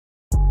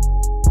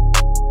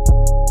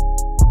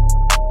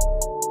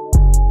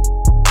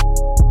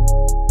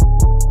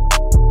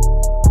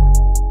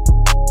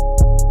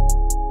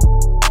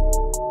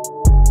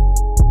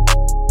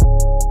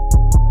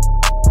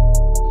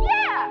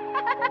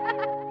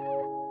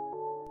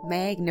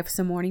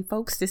Magnificent morning,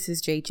 folks. This is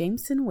Jay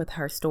Jameson with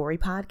Her Story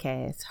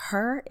Podcast.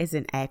 Her is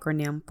an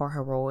acronym for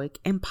heroic,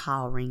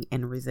 empowering,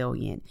 and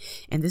resilient.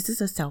 And this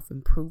is a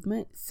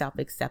self-improvement,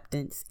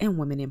 self-acceptance, and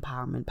women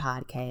empowerment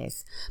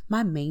podcast.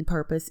 My main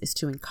purpose is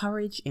to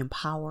encourage,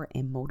 empower,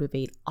 and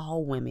motivate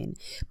all women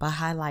by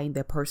highlighting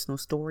their personal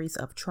stories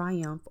of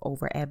triumph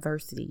over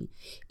adversity.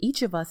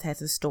 Each of us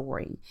has a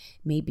story.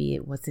 Maybe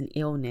it was an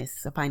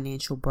illness, a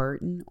financial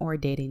burden, or a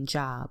dead-end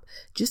job,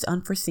 just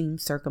unforeseen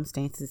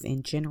circumstances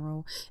in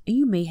general. And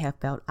you may have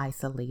felt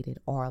isolated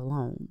or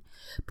alone.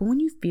 But when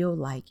you feel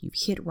like you've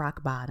hit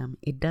rock bottom,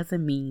 it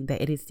doesn't mean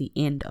that it is the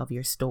end of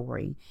your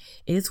story.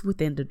 It is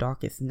within the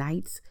darkest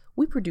nights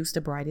we produce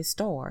the brightest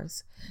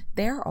stars.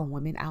 There are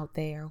women out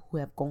there who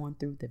have gone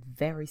through the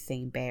very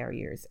same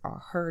barriers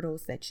or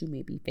hurdles that you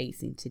may be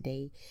facing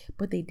today,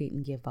 but they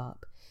didn't give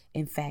up.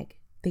 In fact,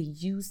 they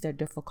used their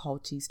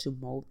difficulties to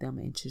mold them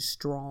into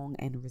strong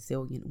and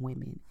resilient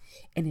women.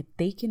 And if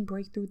they can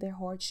break through their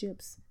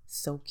hardships,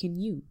 so can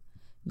you.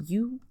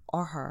 You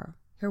are her,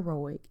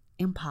 heroic,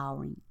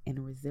 empowering,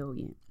 and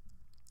resilient.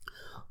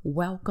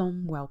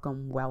 Welcome,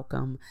 welcome,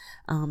 welcome.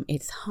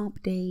 It's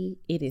hump day.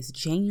 It is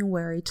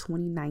January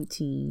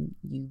 2019.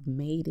 You've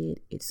made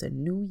it. It's a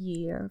new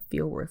year.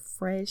 Feel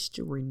refreshed,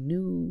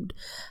 renewed.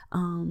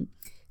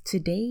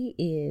 Today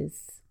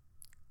is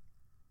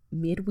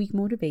midweek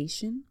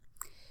motivation.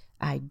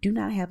 I do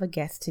not have a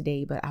guest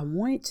today, but I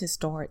wanted to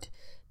start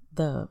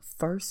the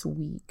first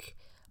week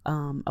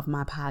of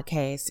my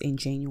podcast in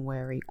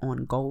January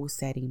on goal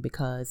setting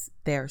because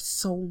there's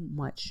so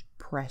much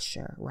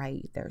pressure,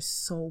 right? There's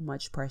so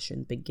much pressure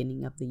in the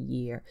beginning of the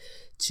year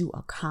to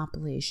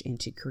accomplish and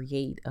to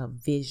create a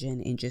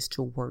vision and just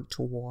to work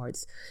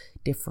towards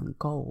different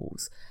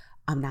goals.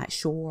 I'm not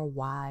sure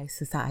why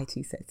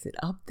society sets it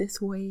up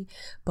this way,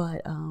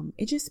 but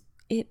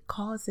it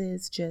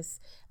causes just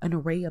an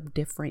array of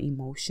different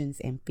emotions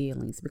and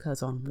feelings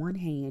because on one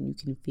hand, you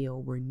can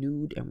feel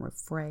renewed and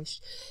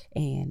refreshed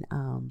and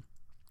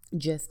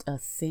just a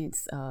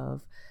sense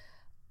of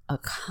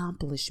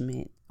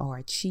accomplishment or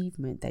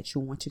achievement that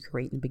you want to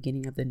create in the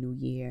beginning of the new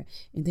year.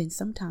 And then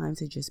sometimes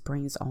it just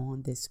brings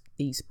on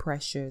these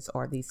pressures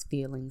or these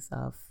feelings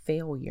of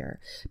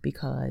failure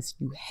because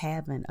you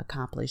haven't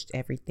accomplished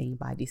everything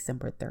by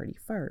December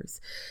 31st.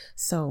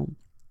 So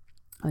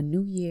a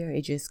new year,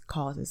 it just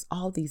causes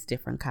all these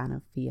different kind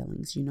of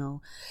feelings,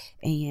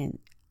 and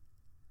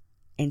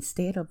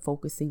instead of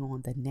focusing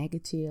on the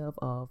negative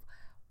of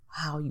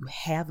how you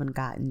haven't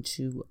gotten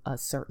to a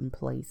certain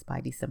place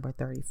by December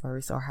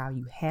 31st or how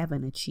you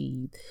haven't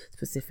achieved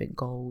specific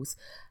goals,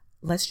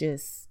 let's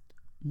just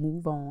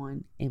move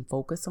on and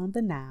focus on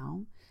the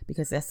now,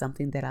 because that's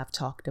something that I've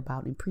talked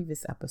about in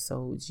previous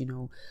episodes.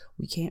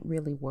 We can't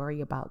really worry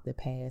about the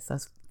past.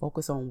 Let's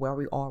focus on where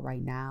we are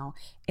right now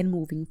and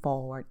moving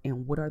forward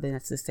and what are the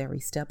necessary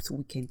steps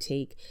we can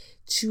take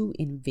to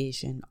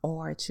envision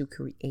or to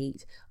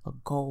create a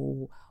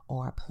goal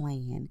or a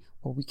plan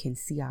where we can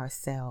see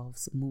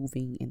ourselves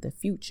moving in the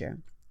future.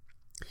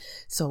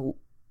 So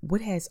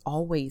what has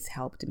always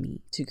helped me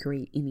to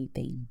create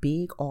anything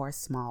big or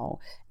small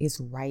is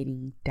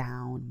writing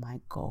down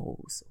my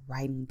goals,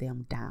 writing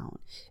them down.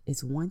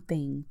 It's one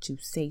thing to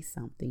say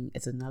something,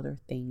 it's another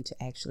thing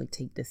to actually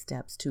take the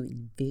steps to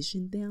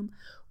envision them,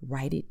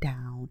 write it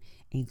down,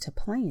 and to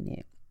plan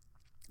it.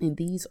 And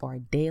these are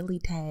daily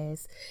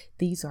tasks.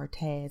 These are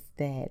tasks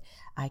that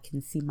I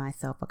can see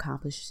myself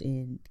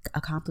accomplishing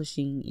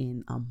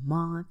in a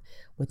month,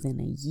 within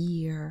a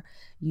year,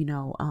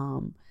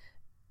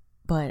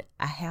 but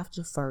I have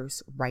to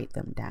first write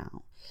them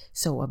down.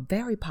 So a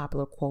very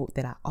popular quote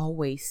that I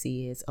always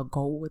see is a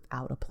goal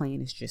without a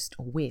plan is just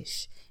a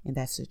wish. And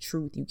that's the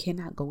truth. You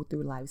cannot go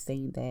through life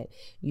saying that,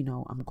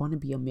 I'm going to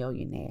be a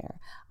millionaire.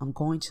 I'm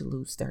going to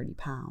lose 30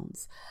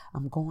 pounds.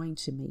 I'm going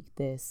to make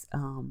this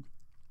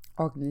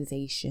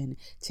organization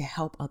to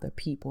help other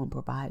people and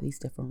provide these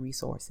different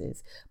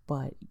resources,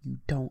 but you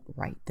don't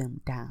write them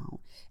down.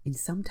 And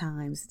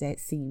sometimes that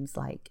seems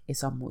like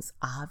it's almost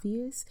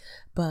obvious,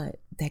 but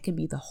that can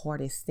be the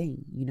hardest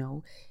thing.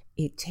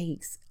 It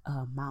takes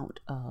an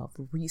amount of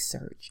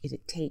research.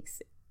 It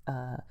takes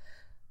a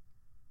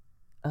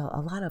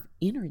lot of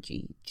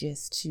energy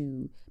just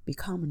to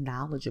become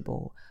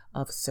knowledgeable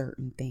of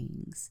certain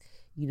things.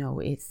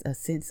 It's a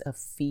sense of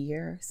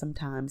fear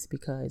sometimes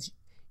because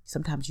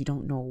sometimes you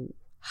don't know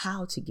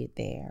how to get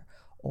there,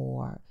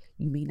 or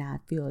you may not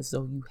feel as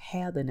though you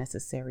have the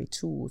necessary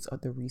tools or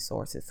the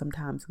resources.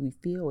 Sometimes we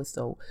feel as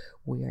though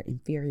we're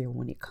inferior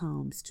when it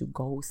comes to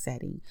goal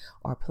setting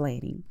or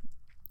planning.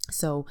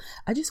 So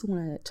I just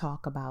want to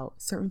talk about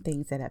certain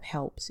things that have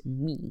helped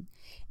me.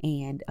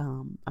 And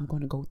I'm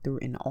going to go through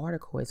an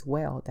article as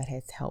well that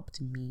has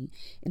helped me.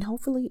 And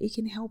hopefully it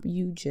can help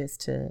you just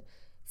to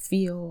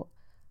feel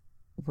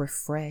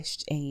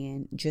refreshed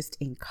and just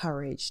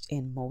encouraged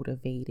and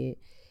motivated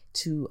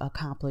to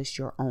accomplish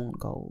your own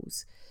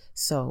goals.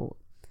 So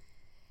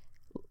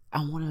I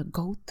want to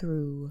go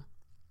through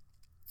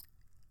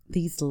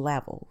these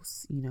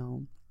levels,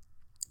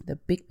 the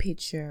big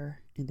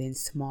picture and then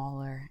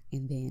smaller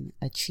and then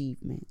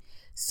achievement.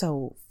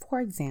 So,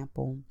 for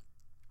example,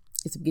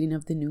 it's the beginning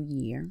of the new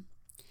year,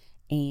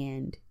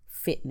 and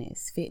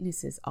fitness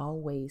is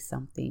always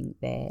something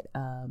that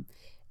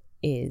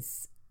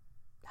is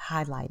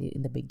highlighted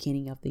in the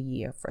beginning of the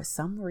year. For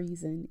some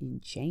reason, in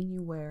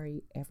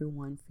January,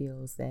 everyone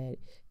feels that,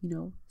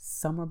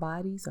 summer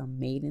bodies are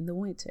made in the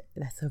winter.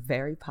 That's a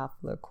very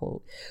popular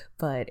quote.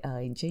 But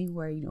in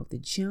January, the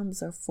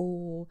gyms are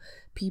full.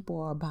 People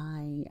are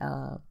buying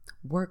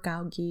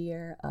workout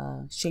gear.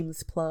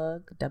 Shameless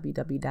plug,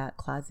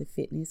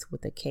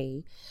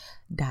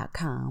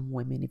 www.closetfitness.com.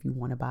 Women, if you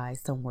want to buy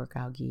some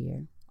workout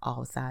gear,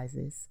 all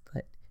sizes.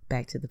 But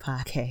back to the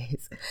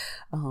podcast.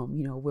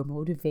 We're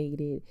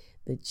motivated.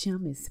 The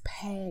gym is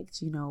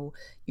packed. You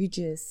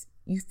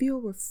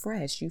feel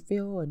refreshed, you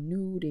feel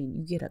renewed, and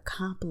you get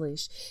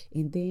accomplished.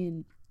 And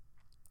then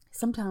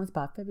sometimes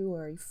by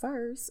February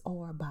 1st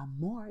or by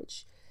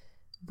March,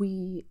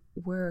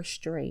 we're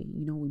astray.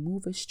 We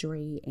move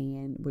astray,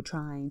 and we're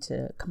trying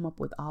to come up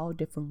with all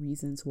different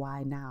reasons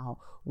why now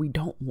we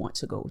don't want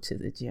to go to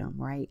the gym,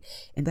 right?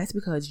 And that's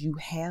because you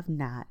have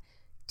not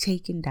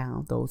taken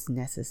down those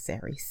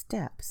necessary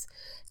steps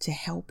to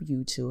help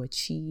you to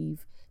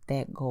achieve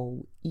that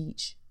goal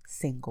each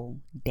single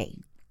day.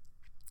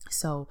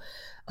 So,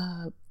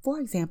 for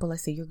example,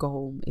 let's say your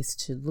goal is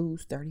to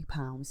lose 30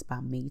 pounds by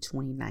May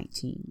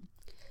 2019.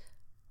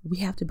 We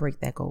have to break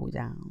that goal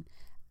down.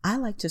 I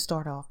like to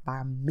start off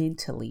by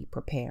mentally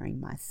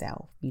preparing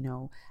myself.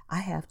 I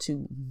have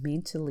to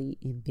mentally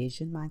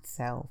envision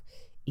myself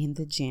in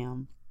the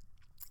gym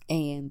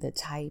and the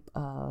type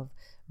of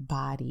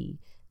body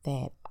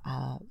that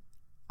I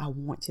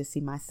want to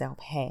see myself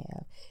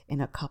have in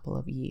a couple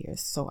of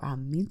years. So I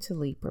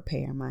mentally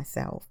prepare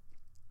myself.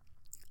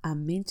 I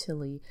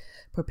mentally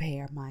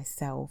prepare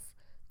myself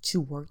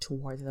to work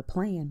towards the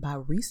plan by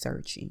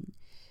researching.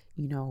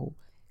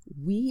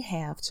 We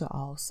have to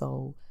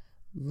also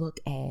look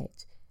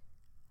at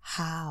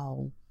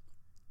how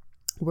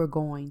we're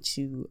going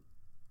to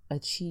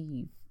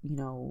achieve,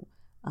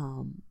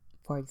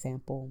 for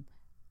example,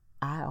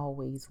 I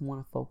always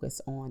want to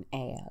focus on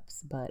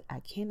abs, but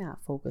I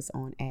cannot focus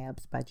on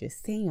abs by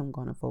just saying I'm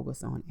going to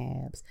focus on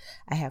abs.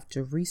 I have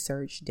to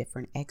research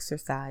different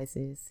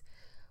exercises.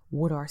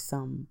 What are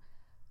some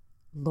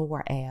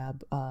lower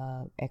ab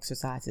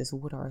exercises?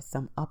 What are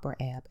some upper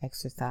ab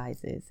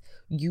exercises?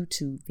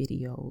 YouTube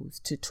videos,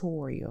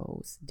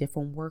 tutorials,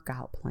 different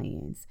workout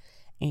plans.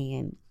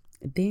 And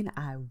then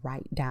I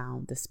write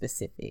down the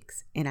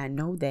specifics. And I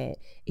know that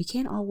it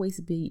can't always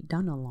be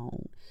done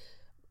alone.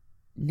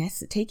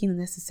 Taking the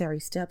necessary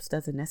steps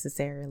doesn't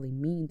necessarily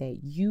mean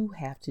that you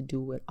have to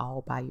do it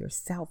all by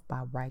yourself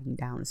by writing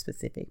down a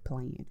specific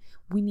plan.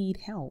 We need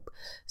help.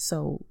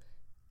 So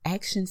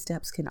action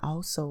steps can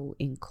also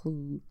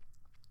include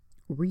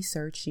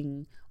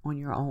researching on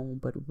your own,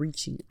 but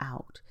reaching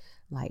out,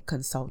 like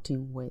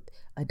consulting with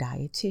a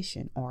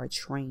dietitian or a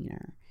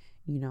trainer,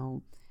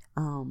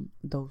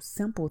 those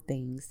simple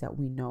things that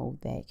we know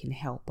that can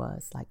help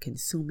us, like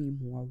consuming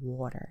more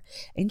water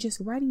and just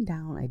writing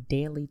down a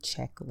daily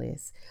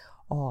checklist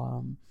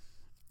of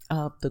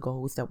the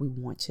goals that we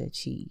want to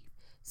achieve.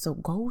 So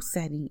goal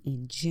setting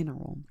in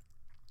general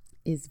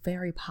is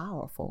very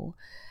powerful.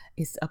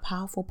 It's a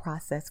powerful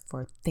process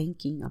for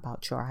thinking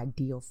about your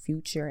ideal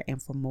future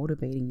and for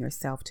motivating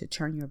yourself to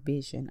turn your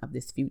vision of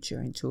this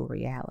future into a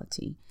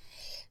reality.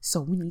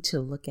 So we need to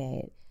look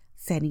at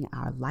setting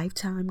our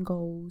lifetime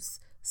goals,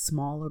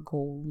 smaller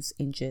goals,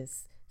 and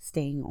just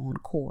staying on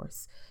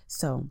course.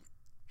 So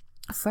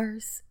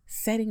first,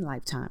 setting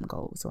lifetime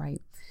goals,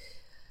 right?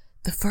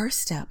 The first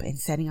step in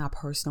setting our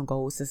personal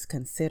goals is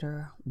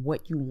consider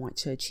what you want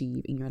to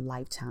achieve in your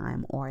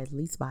lifetime, or at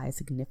least by a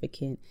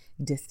significant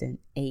distant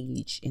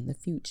age in the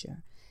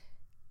future.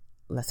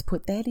 Let's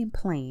put that in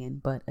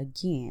plan. But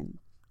again,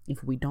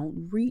 if we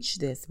don't reach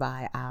this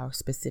by our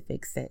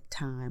specific set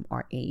time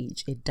or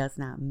age, it does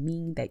not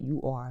mean that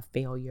you are a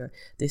failure.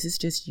 This is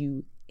just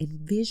you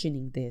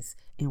envisioning this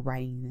and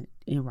writing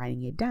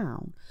it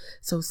down.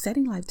 So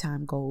setting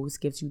lifetime goals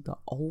gives you the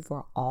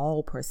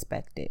overall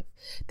perspective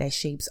that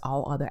shapes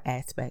all other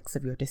aspects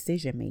of your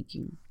decision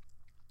making.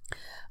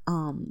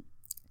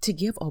 To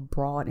give a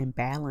broad and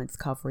balanced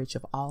coverage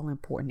of all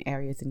important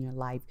areas in your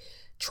life,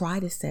 try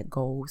to set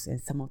goals in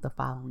some of the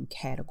following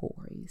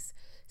categories.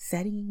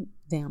 Setting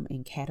them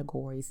in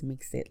categories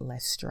makes it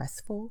less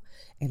stressful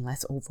and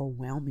less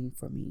overwhelming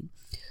for me.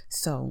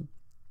 So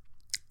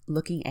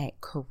looking at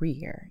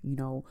career,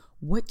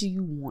 what do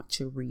you want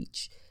to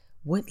reach?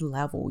 What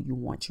level you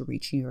want to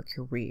reach in your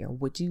career?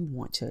 What do you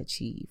want to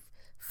achieve?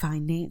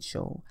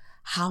 Financial,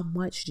 how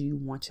much do you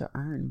want to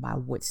earn by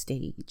what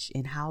stage?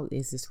 And how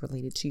is this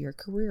related to your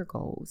career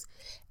goals?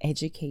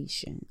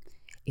 Education,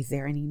 is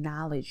there any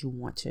knowledge you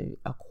want to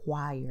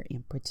acquire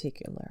in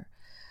particular?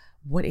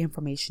 What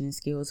information and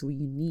skills will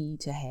you need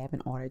to have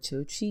in order to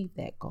achieve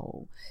that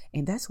goal?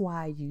 And that's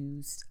why I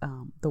used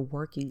the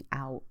working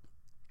out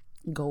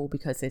goal,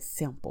 because it's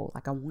simple.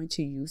 Like, I want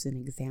to use an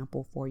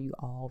example for you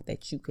all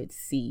that you could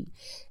see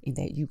and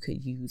that you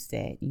could use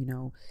that,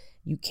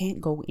 You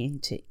can't go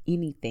into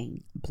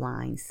anything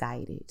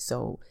blindsided.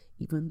 So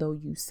even though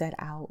you set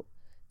out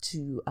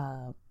to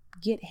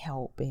get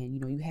help, and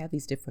you have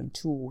these different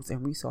tools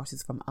and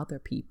resources from other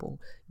people,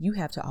 you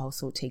have to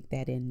also take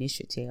that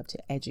initiative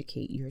to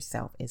educate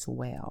yourself as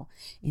well.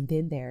 And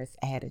then there's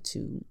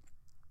attitude,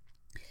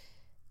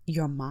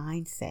 your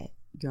mindset.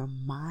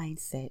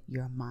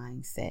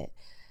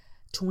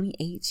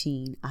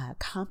 2018, I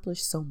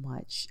accomplished so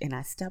much, and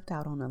I stepped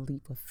out on a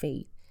leap of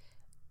faith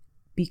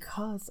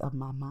because of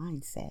my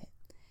mindset.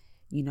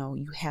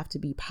 You have to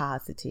be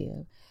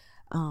positive.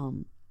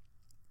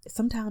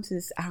 Sometimes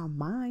it's our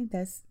mind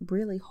that's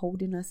really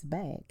holding us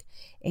back.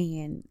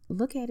 And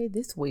look at it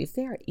this way: is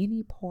there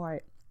any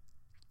part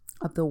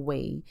of the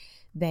way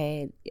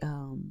that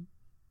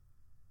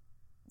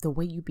the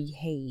way you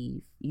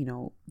behave,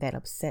 that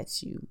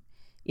upsets you?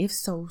 If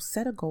so,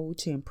 set a goal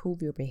to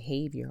improve your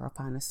behavior or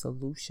find a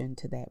solution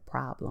to that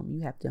problem.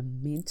 You have to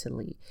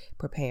mentally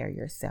prepare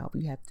yourself.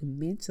 You have to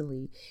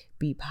mentally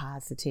be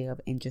positive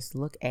and just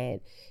look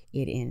at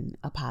it in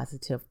a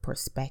positive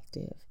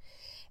perspective.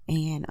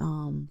 And,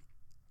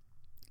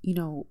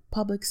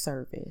 public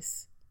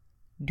service.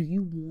 Do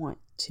you want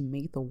to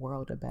make the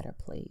world a better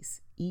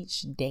place?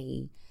 Each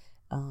day,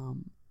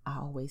 I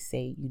always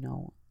say,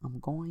 I'm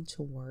going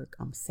to work,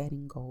 I'm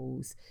setting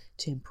goals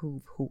to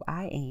improve who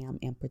I am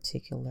in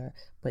particular,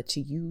 but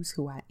to use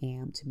who I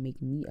am to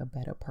make me a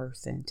better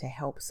person, to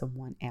help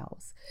someone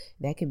else.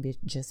 That can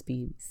just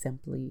be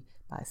simply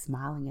by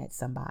smiling at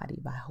somebody,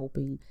 by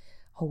opening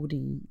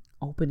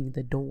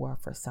the door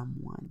for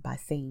someone, by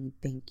saying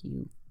thank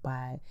you,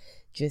 by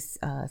just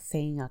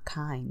saying a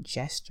kind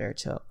gesture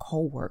to a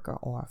coworker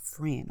or a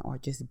friend, or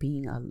just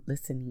being a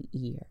listening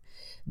ear.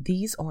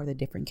 These are the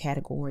different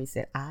categories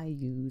that I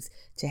use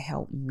to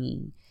help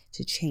me,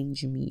 to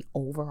change me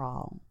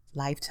overall,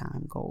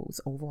 lifetime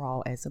goals,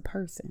 overall as a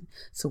person.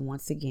 So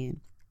once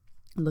again,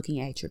 looking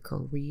at your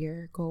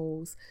career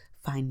goals,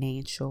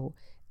 financial,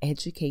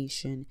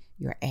 education,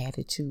 your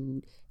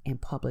attitude, and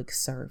public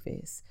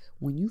service.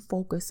 When you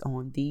focus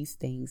on these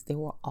things, they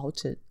will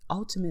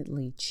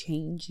ultimately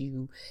change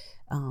you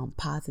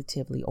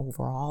positively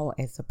overall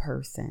as a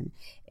person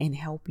and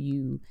help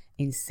you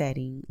in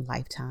setting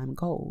lifetime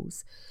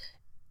goals.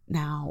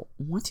 Now,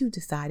 once you've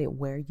decided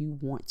where you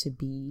want to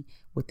be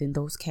within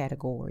those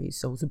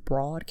categories, those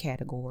broad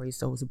categories,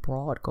 those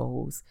broad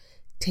goals,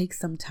 take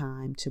some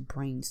time to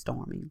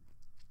brainstorming.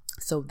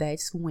 So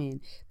that's when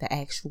the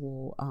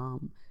actual,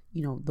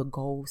 the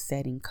goal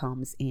setting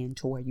comes in,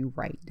 to where you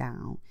write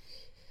down.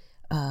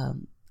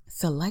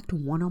 Select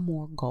one or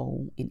more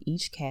goal in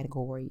each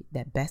category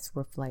that best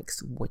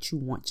reflects what you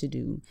want to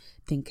do.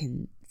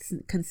 Then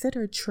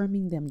consider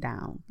trimming them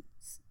down.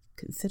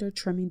 Consider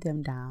trimming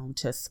them down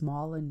to a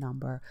smaller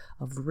number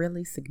of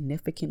really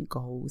significant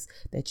goals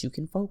that you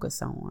can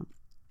focus on.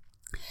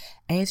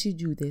 As you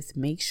do this,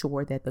 make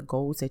sure that the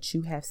goals that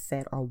you have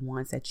set are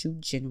ones that you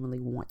genuinely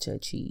want to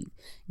achieve,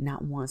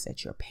 not ones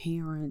that your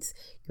parents,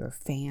 your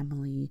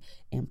family,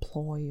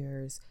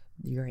 employers,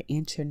 your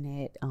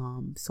internet,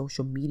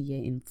 social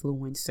media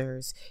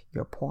influencers,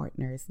 your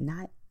partners.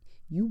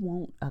 You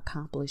won't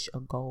accomplish a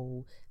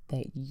goal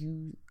that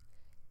you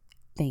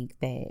think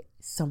that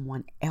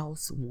someone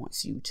else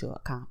wants you to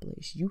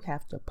accomplish. You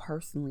have to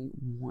personally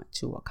want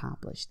to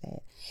accomplish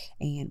that.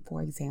 And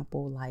for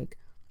example,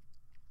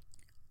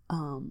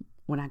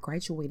 when I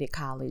graduated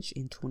college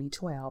in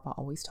 2012, I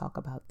always talk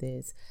about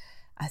this.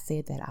 I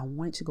said that I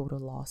wanted to go to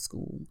law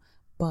school,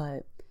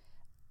 but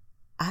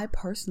I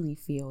personally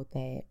feel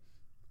that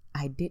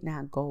I did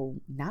not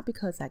go, not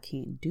because I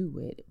can't do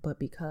it, but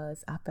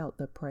because I felt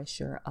the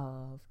pressure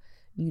of,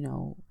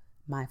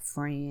 my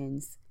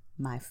friends,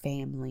 my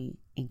family,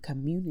 and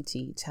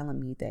community telling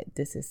me that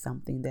this is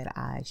something that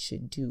I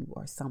should do,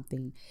 or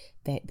something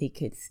that they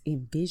could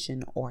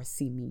envision or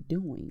see me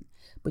doing.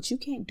 But you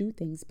can't do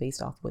things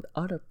based off what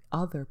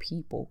other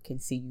people can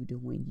see you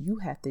doing. You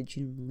have to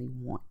genuinely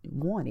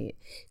want it.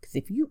 Because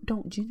if you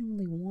don't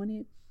genuinely want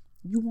it,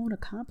 you won't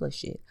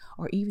accomplish it.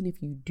 Or even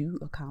if you do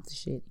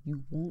accomplish it,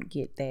 you won't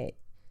get that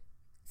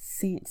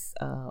sense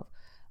of,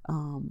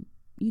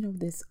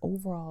 this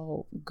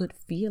overall good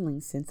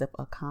feeling, sense of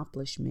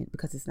accomplishment,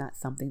 because it's not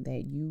something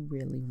that you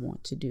really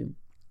want to do.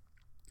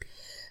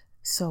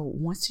 So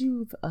once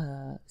you've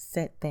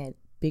set that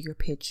bigger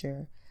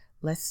picture,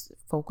 let's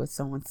focus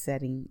on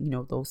setting,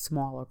 those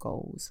smaller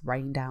goals,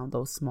 writing down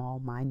those small,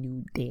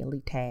 minute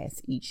daily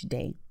tasks each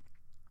day.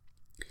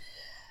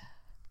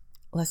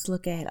 Let's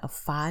look at a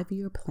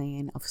 5-year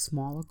plan of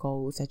smaller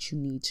goals that you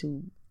need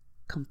to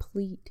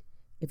complete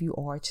if you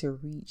are to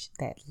reach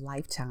that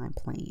lifetime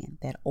plan,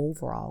 that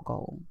overall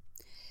goal.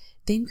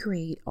 Then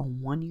create a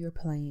 1-year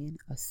plan,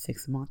 a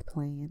 6-month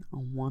plan, a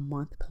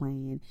 1-month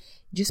plan.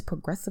 Just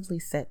progressively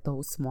set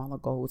those smaller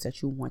goals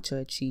that you want to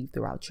achieve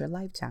throughout your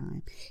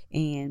lifetime.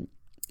 And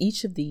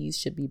each of these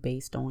should be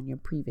based on your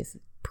previous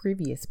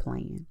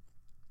plan.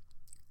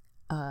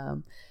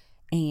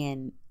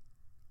 And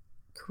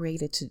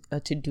create a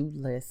to-do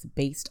list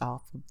based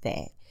off of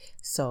that.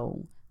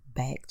 So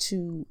back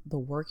to the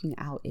working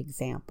out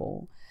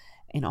example.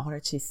 In order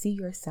to see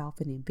yourself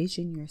and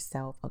envision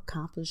yourself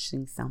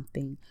accomplishing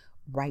something,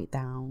 write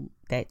down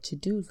that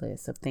to-do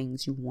list of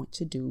things you want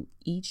to do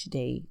each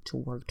day to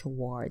work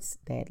towards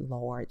that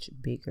large,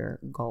 bigger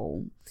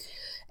goal.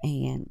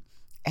 And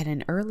at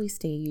an early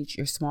stage,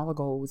 your smaller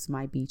goals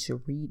might be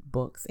to read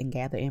books and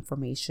gather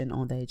information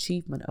on the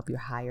achievement of your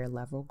higher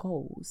level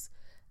goals.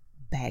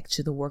 Back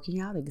to the working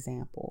out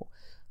example,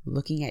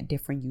 looking at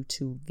different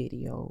YouTube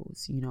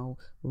videos,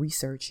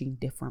 researching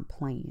different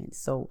plans.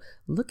 So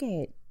look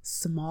at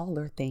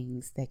smaller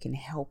things that can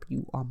help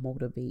you or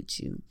motivate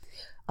you.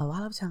 A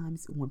lot of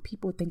times when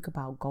people think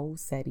about goal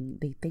setting,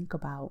 they think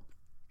about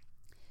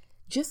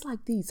just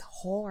like these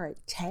hard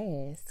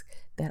tasks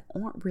that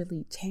aren't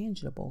really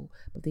tangible,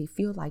 but they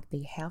feel like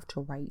they have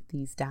to write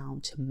these down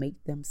to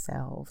make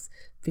themselves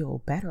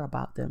feel better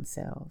about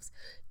themselves.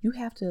 You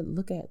have to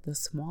look at the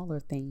smaller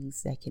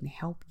things that can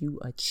help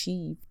you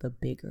achieve the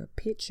bigger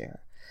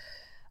picture.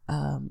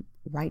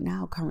 Right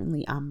now,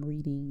 currently, I'm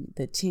reading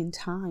the 10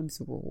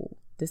 Times Rule.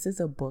 This is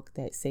a book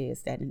that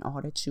says that in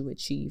order to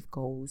achieve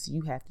goals,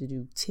 you have to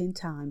do 10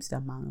 times the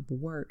amount of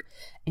work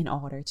in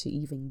order to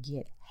even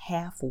get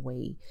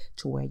halfway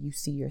to where you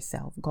see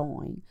yourself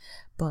going.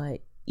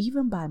 But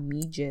even by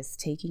me just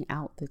taking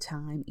out the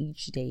time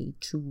each day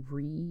to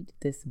read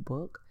this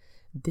book,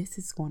 this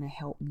is going to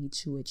help me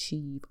to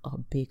achieve a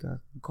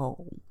bigger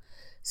goal.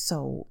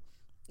 So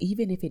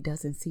even if it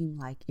doesn't seem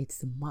like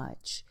it's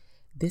much,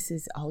 this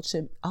is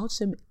ultimately,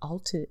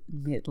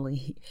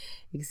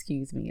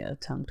 excuse me, a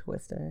tongue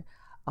twister,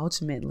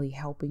 ultimately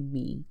helping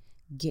me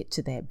get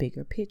to that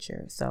bigger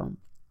picture. So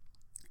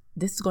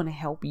this is going to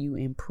help you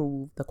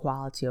improve the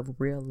quality of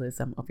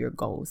realism of your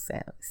goal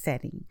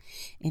setting.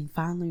 And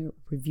finally,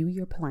 review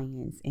your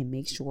plans and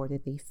make sure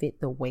that they fit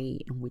the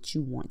way in which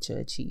you want to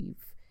achieve.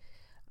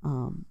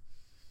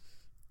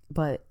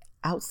 But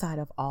outside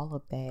of all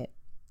of that,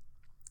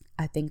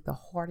 I think the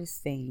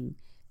hardest thing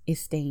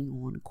is staying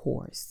on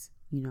course.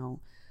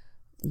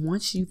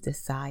 Once you've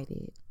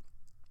decided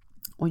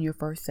on your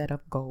first set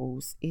of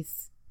goals,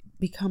 it's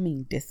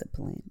becoming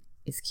disciplined.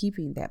 It's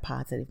keeping that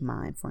positive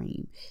mind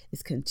frame.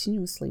 It's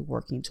continuously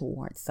working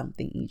towards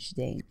something each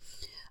day.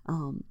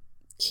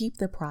 Keep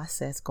the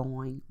process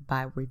going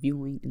by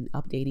reviewing and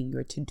updating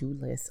your to-do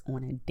list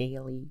on a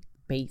daily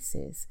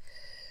basis.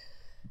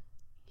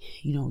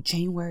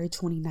 January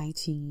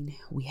 2019,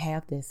 we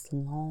have this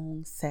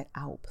long set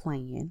out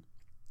plan,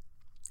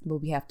 but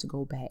we have to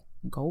go back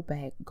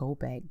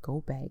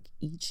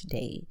each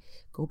day.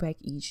 Go back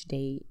each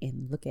day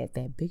and look at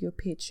that bigger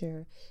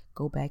picture.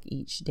 Go back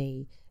each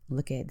day,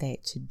 look at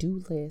that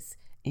to-do list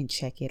and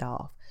check it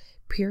off.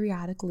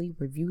 Periodically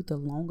review the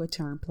longer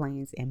term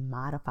plans and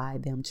modify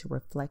them to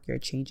reflect your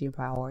changing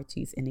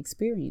priorities and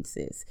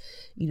experiences.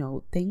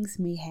 Things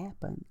may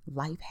happen,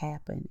 life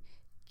happen,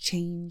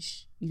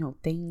 change,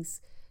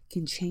 things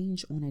can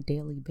change on a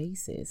daily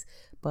basis,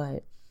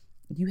 but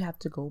you have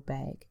to go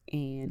back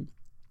and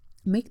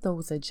make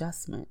those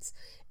adjustments.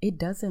 It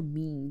doesn't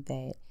mean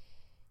that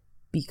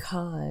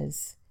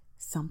because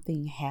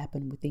something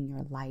happened within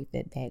your life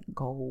that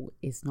goal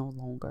is no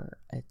longer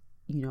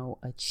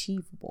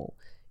achievable.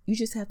 You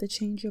just have to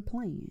change your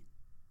plan.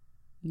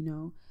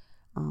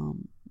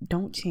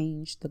 Don't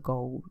change the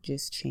goal,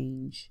 just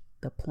change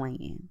the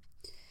plan.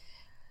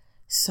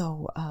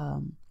 So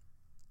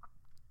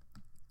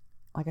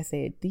like I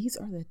said, these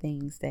are the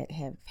things that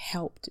have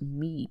helped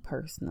me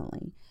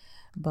personally.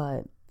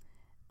 But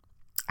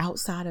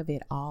outside of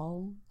it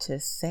all, to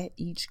set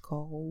each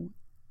goal,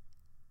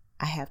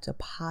 I have to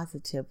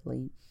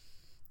positively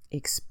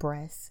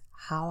express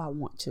how I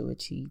want to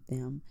achieve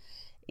them,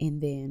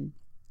 and then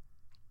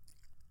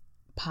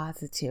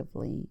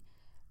positively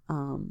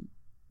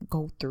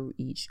go through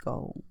each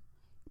goal,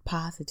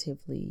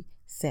 positively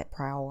set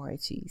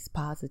priorities,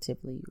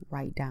 positively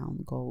write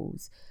down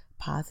goals,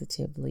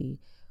 positively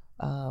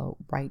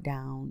write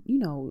down,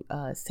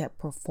 set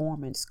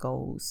performance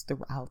goals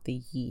throughout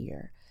the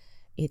year.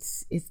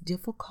 It's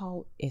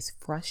difficult, it's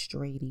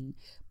frustrating,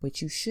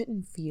 but you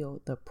shouldn't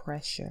feel the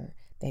pressure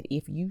that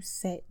if you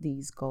set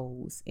these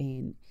goals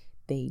and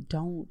they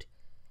don't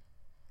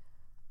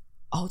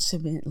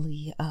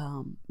ultimately,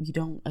 you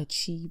don't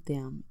achieve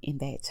them in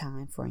that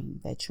time frame,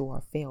 that you're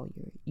a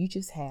failure. You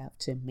just have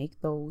to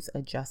make those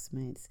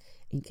adjustments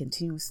and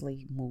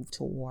continuously move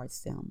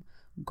towards them.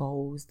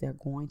 Goals, they're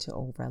going to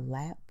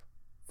overlap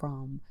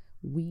from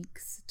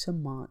weeks to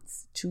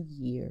months to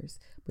years,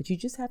 but you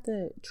just have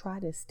to try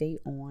to stay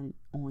on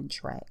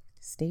track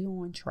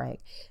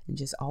and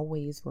just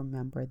always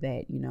remember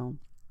that no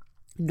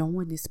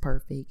one is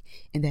perfect,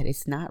 and that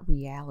it's not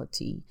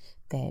reality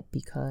that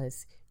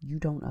because you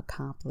don't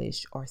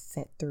accomplish or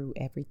set through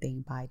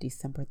everything by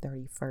December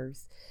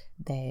 31st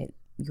that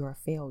you're a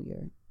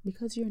failure,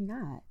 because you're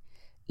not.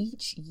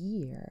 Each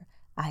year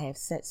I have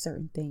set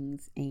certain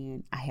things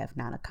and I have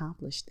not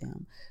accomplished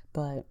them,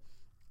 but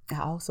I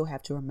also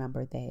have to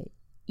remember that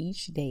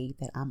each day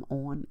that I'm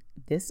on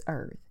this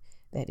earth,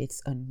 that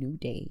it's a new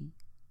day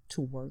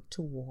to work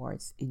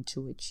towards and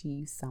to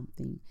achieve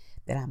something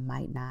that I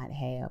might not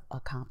have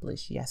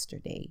accomplished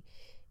yesterday.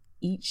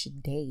 each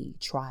day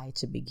try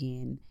to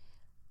begin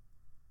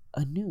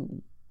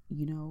anew.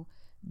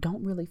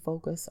 Don't really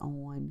focus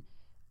on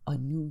a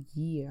new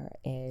year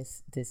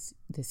as this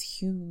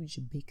huge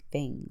big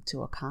thing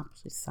to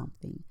accomplish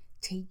something.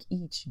 Take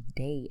each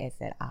day as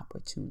that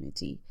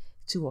opportunity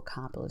to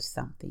accomplish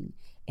something.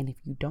 And if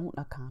you don't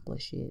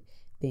accomplish it,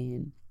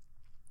 then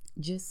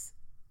just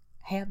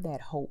have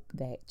that hope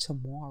that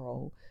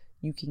tomorrow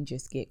you can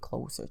just get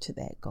closer to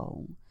that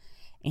goal.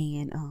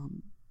 And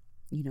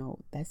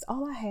that's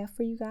all I have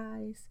for you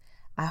guys.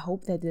 I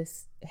hope that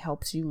this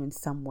helps you in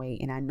some way.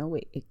 And I know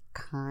it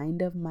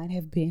kind of might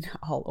have been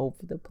all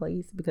over the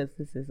place because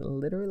this is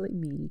literally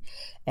me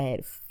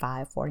at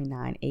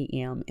 5:49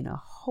 a.m. in a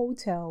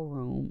hotel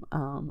room.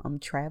 I'm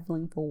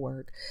traveling for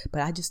work,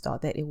 but I just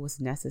thought that it was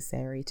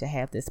necessary to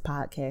have this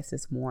podcast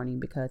this morning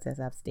because, as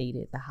I've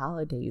stated, the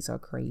holidays are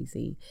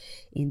crazy.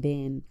 And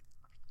then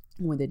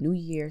when the new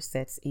year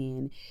sets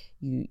in,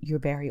 you're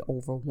very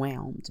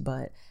overwhelmed.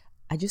 But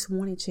I just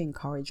wanted to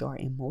encourage or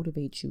and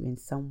motivate you in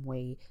some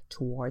way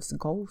towards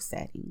goal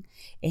setting.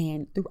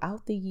 And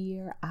throughout the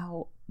year,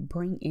 I'll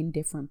bring in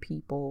different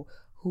people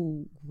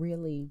who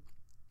really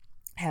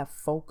have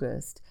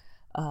focused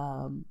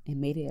and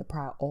made it a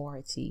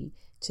priority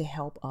to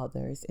help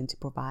others and to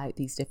provide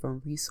these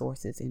different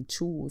resources and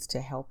tools to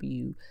help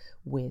you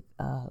with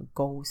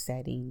goal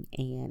setting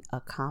and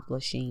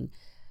accomplishing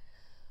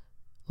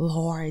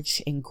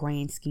large and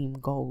grand scheme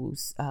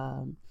goals.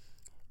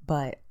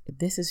 But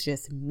this is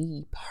just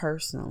me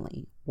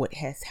personally, what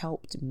has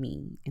helped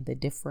me in the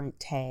different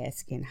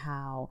tasks and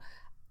how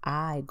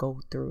I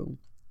go through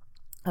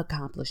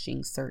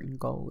accomplishing certain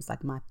goals,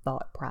 like my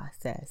thought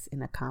process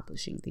in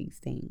accomplishing these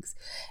things.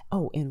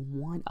 Oh, and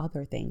one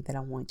other thing that I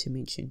want to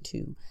mention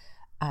too.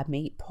 I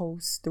made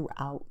posts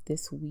throughout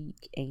this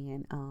week,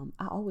 and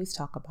I always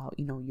talk about,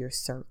 your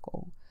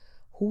circle.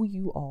 Who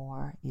you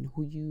are and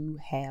who you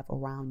have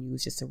around you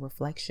is just a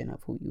reflection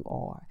of who you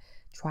are.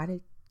 Try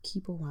to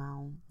keep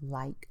around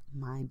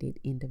like-minded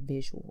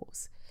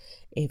individuals.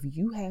 If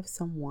you have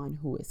someone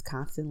who is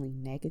constantly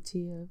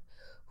negative,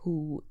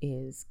 who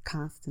is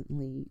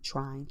constantly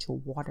trying to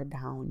water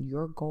down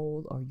your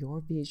goal or your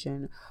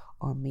vision,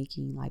 or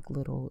making like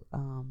little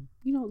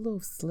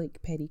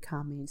slick petty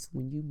comments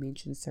when you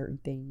mention certain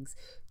things,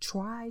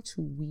 try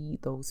to weed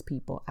those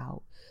people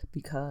out,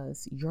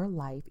 because your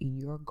life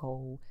and your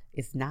goal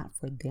is not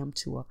for them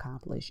to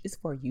accomplish, it's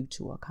for you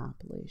to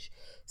accomplish.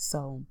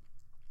 So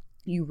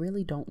you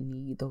really don't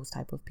need those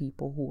type of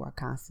people who are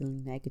constantly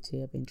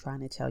negative and trying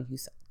to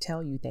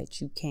tell you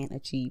that you can't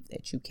achieve,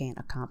 that you can't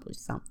accomplish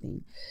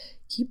something.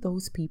 Keep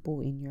those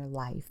people in your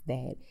life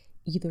that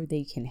either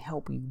they can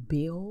help you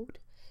build,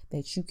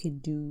 that you can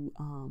do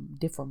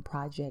different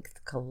projects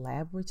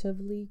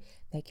collaboratively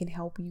that can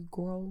help you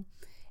grow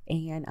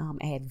and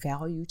add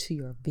value to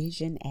your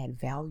vision,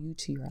 add value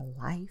to your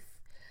life.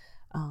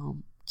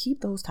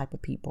 Keep those type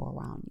of people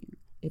around you.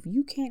 If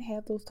you can't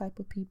have those type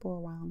of people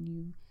around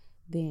you,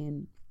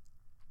 then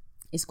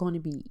it's going to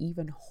be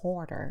even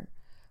harder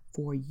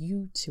for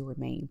you to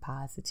remain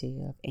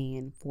positive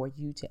and for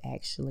you to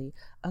actually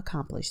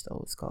accomplish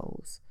those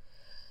goals.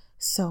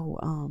 So,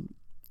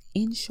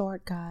 in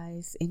short,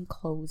 guys, in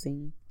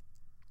closing,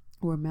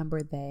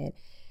 remember that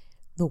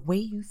the way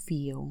you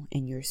feel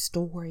and your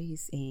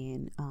stories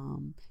and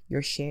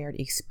your shared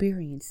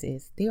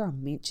experiences, they are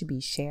meant to be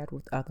shared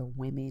with other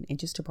women and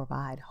just to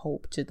provide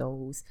hope to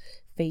those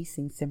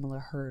facing similar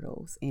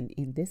hurdles. And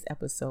in this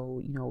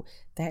episode,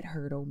 that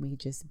hurdle may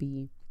just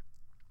be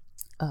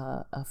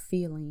a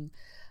feeling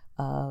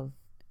of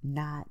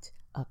not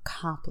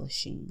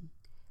accomplishing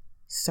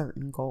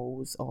certain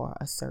goals or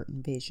a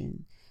certain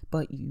vision,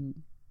 but you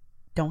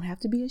don't have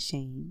to be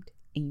ashamed.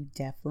 And you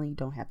definitely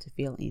don't have to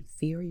feel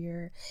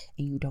inferior,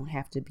 and you don't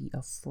have to be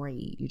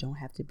afraid. You don't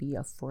have to be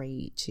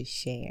afraid to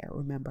share.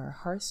 Remember,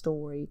 her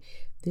story,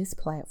 this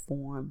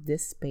platform,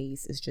 this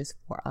space is just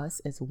for us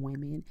as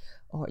women,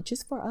 or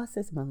just for us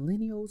as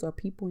millennials or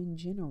people in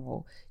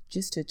general,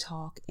 just to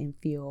talk and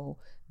feel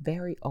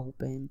very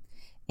open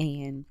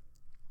and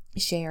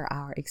share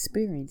our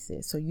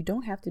experiences. So you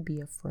don't have to be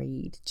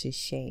afraid to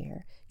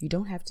share. You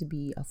don't have to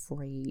be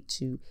afraid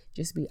to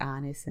just be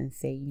honest and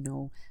say,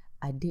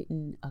 I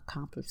didn't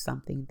accomplish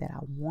something that I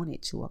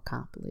wanted to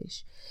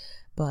accomplish.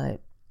 But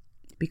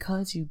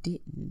because you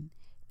didn't,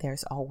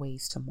 there's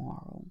always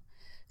tomorrow.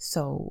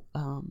 So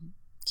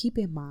keep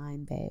in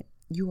mind that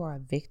you are a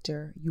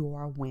victor, you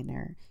are a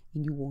winner,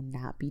 and you will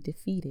not be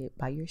defeated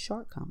by your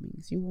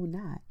shortcomings. You will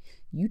not.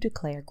 You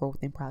declare growth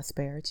and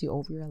prosperity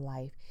over your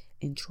life,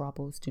 and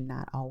troubles do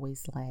not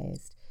always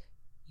last.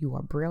 You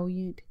are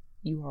brilliant,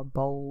 you are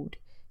bold,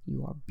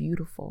 you are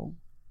beautiful,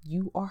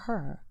 you are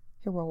her.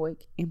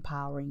 Heroic,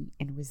 empowering,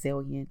 and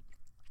resilient.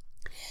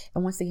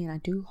 And once again, I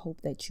do hope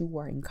that you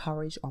were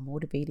encouraged or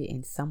motivated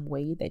in some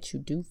way, that you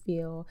do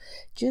feel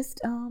just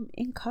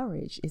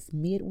encouraged. It's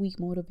midweek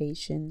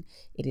motivation.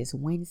 It is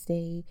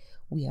Wednesday.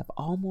 We have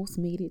almost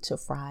made it to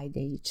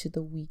Friday, to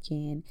the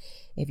weekend.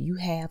 If you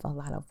have a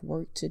lot of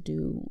work to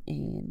do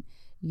and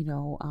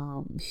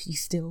you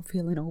still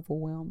feeling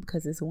overwhelmed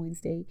because it's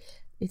Wednesday,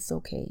 it's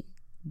okay.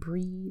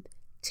 breathe,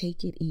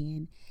 take it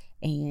in,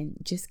 and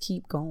just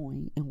keep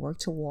going and work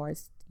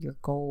towards your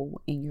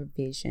goal and your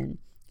vision.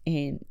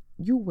 And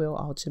you will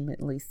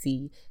ultimately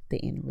see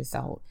the end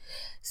result.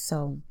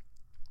 So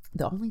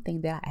the only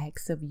thing that I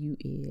ask of you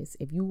is,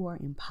 if you are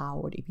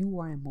empowered, if you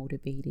are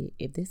motivated,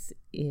 if this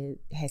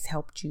has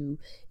helped you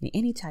in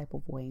any type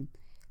of way,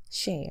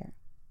 share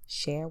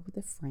with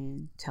a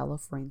friend, tell a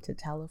friend to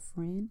tell a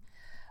friend.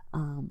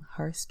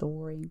 Her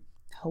story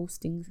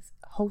hosting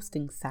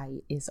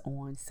site is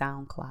on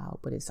SoundCloud,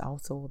 but it's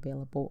also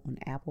available on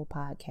Apple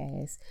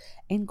Podcasts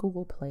and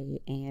Google Play.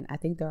 And I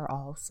think there are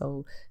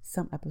also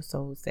some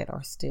episodes that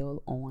are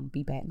still on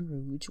Be Baton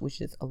Rouge,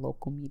 which is a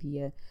local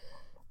media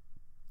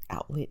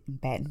outlet in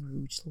Baton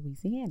Rouge,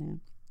 Louisiana.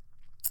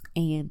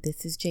 And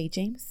this is Jay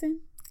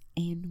Jameson,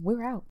 and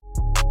we're out.